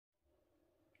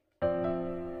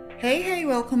Hey,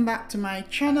 welcome back to my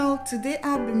channel. Today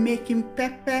I'll be making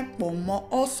Kpomo,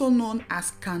 also known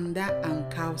as Kanda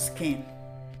and cowskin.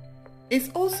 It's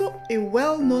also a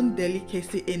well-known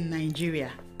delicacy in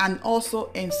Nigeria and also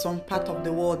in some part of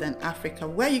the world and Africa,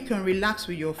 where you can relax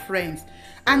with your friends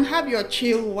and have your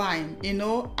chill wine,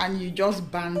 and you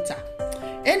just banter.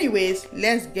 Anyways,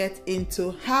 let's get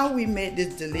into how we made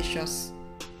this delicious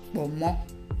Kpomo.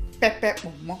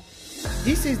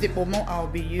 This is the Kpomo I'll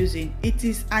be using. It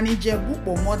is an Ijebu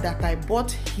Kpomo that I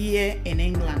bought here in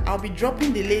England. I'll be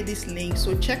dropping the lady's link,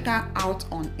 so check her out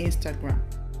on Instagram.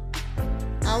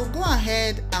 I'll go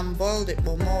ahead and boil the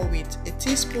Kpomo with a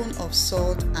teaspoon of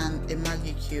salt and a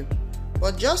Maggi cube.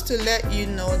 But just to let you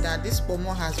know that this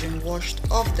Kpomo has been washed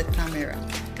off the camera,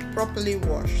 properly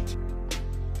washed.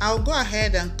 I'll go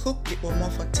ahead and cook the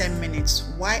Kpomo for 10 minutes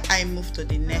while I move to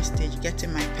the next stage,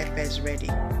 getting my peppers ready.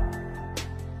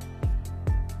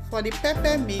 For the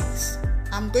pepper mix,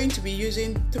 I'm going to be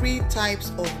using 3 types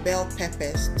of bell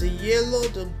peppers, the yellow,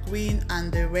 the green and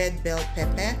the red bell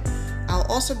pepper. I'll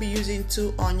also be using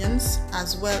 2 onions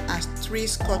as well as 3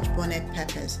 scotch bonnet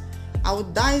peppers. I will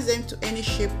dice them to any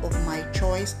shape of my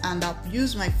choice and I'll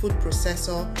use my food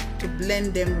processor to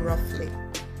blend them roughly.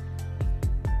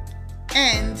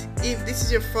 And if this is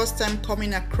your first time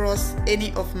coming across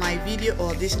any of my video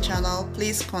or this channel,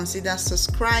 please consider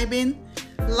subscribing,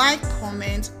 like,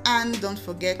 comment, and don't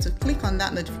forget to click on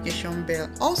that notification bell.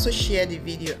 Also share the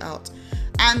video out.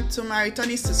 And to my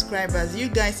returning subscribers, you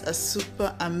guys are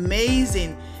super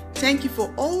amazing. Thank you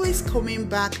for always coming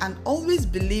back and always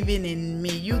believing in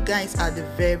me. You guys are the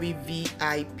very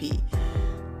VIP.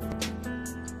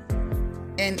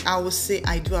 And I will say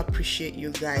I do appreciate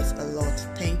you guys a lot.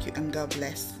 Thank you and God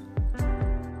bless.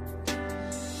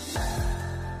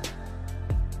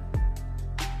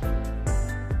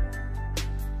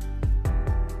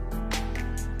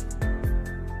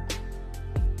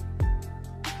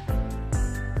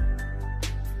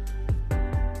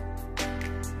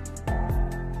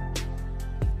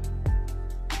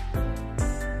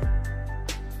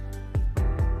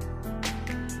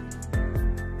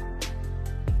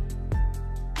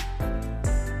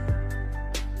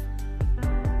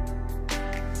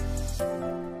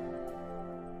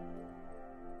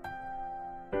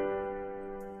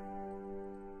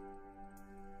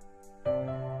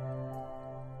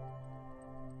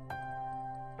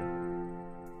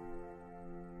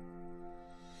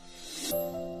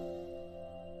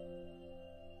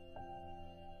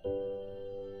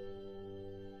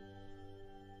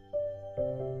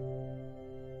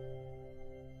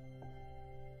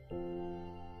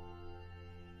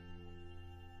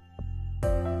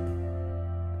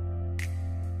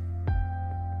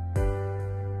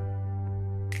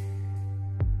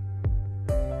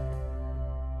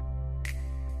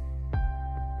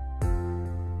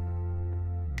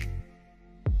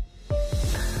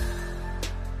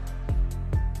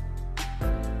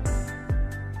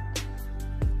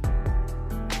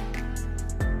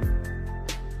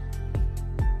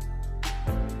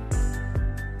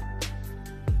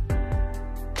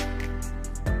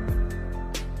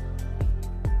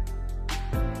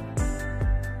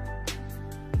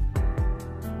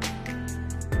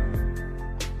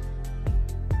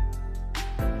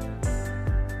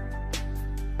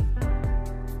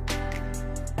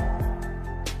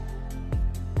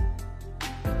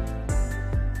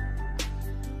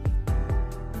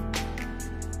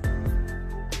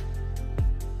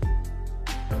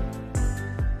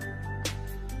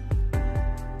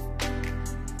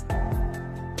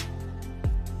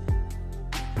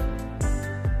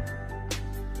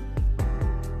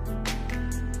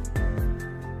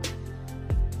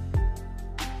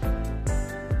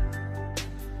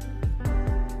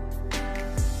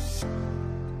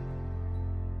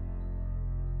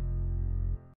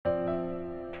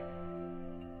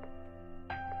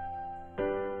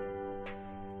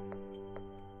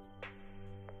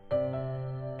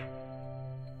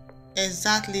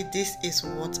 Exactly, this is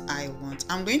what I want.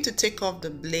 I'm going to take off the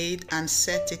blade and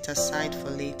set it aside for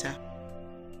later.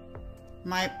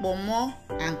 My Kpomo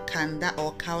and Kanda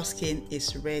or cowskin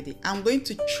is ready. I'm going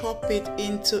to chop it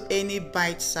into any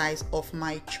bite size of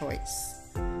my choice,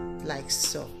 like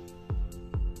so.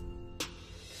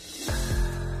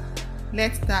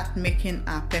 Let's start making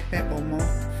our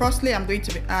Kpomo. Firstly, I'm going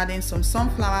to be adding some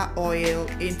sunflower oil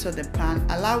into the pan.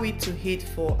 Allow it to heat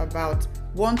for about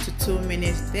 1 to 2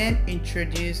 minutes, then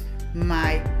introduce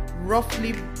my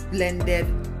roughly blended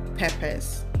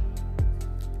peppers.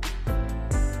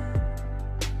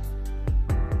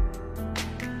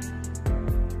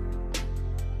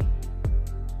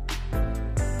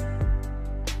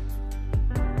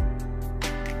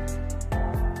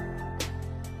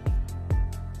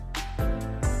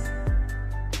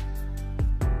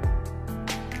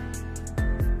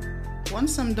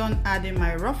 Once I'm done adding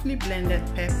my roughly blended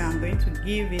pepper, I'm going to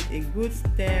give it a good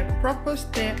stir, proper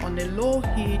stir on a low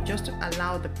heat, just to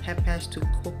allow the peppers to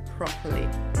cook properly.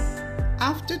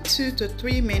 After 2 to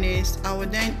 3 minutes, I will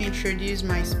then introduce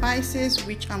my spices,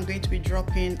 which I'm going to be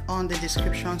dropping on the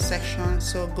description section,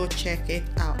 so go check it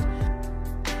out.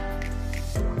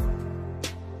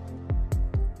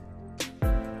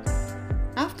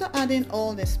 After adding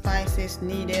all the spices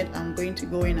needed, I'm going to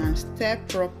go in and stir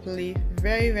properly,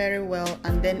 very well,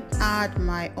 and then add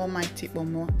my almighty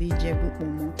Kpomo, the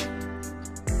Kpomo.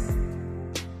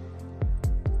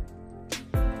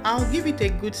 I'll give it a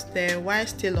good stir while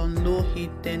still on low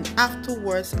heat. Then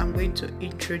afterwards, I'm going to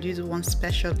introduce one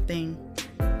special thing,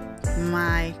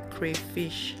 my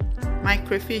crayfish. My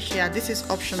crayfish, yeah, this is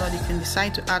optional. You can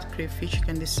decide to add crayfish, you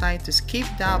can decide to skip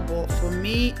that, but for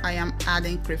me, I am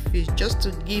adding crayfish just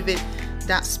to give it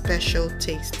that special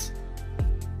taste.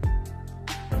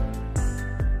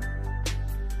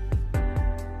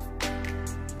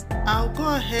 I'll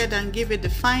go ahead and give it the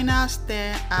final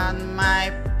stir, and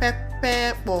my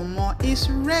Kpomo is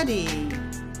ready.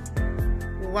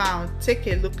 Wow, take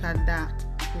a look at that.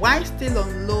 While still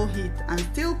on low heat and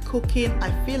still cooking,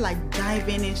 I feel like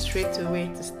diving in straight away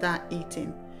to start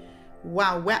eating.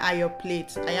 Wow, where are your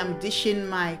plates? I am dishing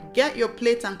mine. Get your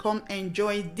plate and come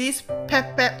enjoy this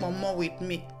Kpomo with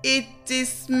me. It is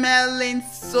smelling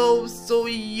so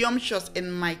yumptious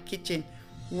in my kitchen.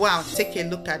 Wow, take a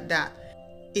look at that.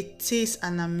 It is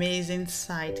an amazing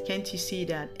sight. Can't you see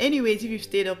that? Anyways, if you've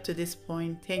stayed up to this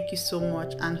point, thank you so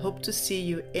much, and hope to see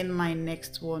you in my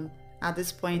next one. At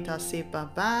this point, I'll say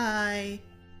bye-bye.